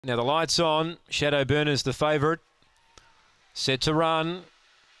Now the light's on. Shadow Burner's the favourite. Set to run.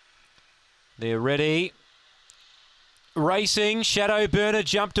 They're ready. Racing, Shadow Burner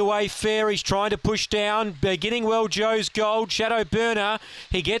jumped away fair. He's trying to push down. Beginning well, Joe's Gold. Shadow Burner,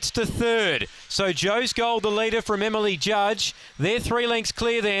 he gets to third. So Joe's Gold, the leader from Emily Judge. They're 3 lengths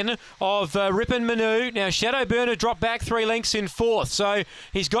clear then of Ripon Manu. Now Shadow Burner dropped back 3 lengths in fourth. So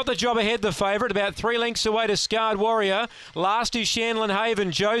he's got the job ahead, the favourite. About 3 lengths away to Scarred Warrior. Last is Shanlin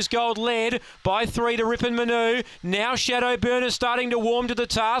Haven. Joe's Gold led by 3 to Ripon Manu. Now Shadow Burner starting to warm to the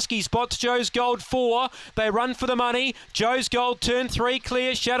task. He spots Joe's Gold 4. They run for the money. Joe's Gold turn 3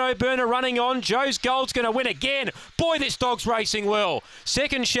 clear. Shadow Burner running on. Joe's Gold's going to win again. Boy, this dog's racing well.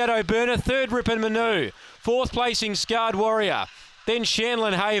 Second, Shadow Burner. Third, Ripon Manu. Fourth placing, Scarred Warrior. Then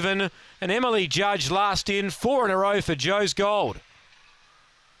Shanlin Haven and Emily Judge last in. 4 in a row for Joe's Gold.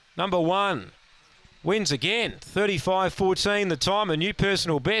 Number 1 wins again. 35.14 the time. A new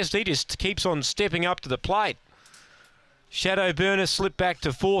personal best. He just keeps on stepping up to the plate. Shadow Burner slipped back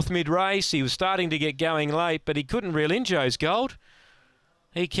to 4th mid-race. He was starting to get going late, but he couldn't reel in Joe's Gold.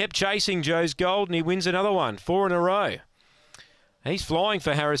 He kept chasing Joe's Gold, and he wins another one. 4 in a row. He's flying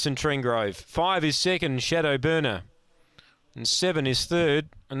for Harrison Tringrove. 5 is second, Shadow Burner. And 7 is third,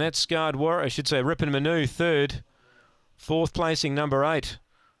 and that's Scarred Warrior. I should say Ripon Manu, third. 4th placing, number 8.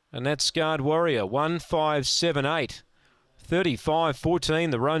 And that's Scarred Warrior. 1, 5, 7, 8.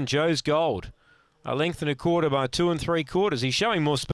 35.14 the run, Joe's Gold. A length and a quarter by 2 3/4. He's showing more speed.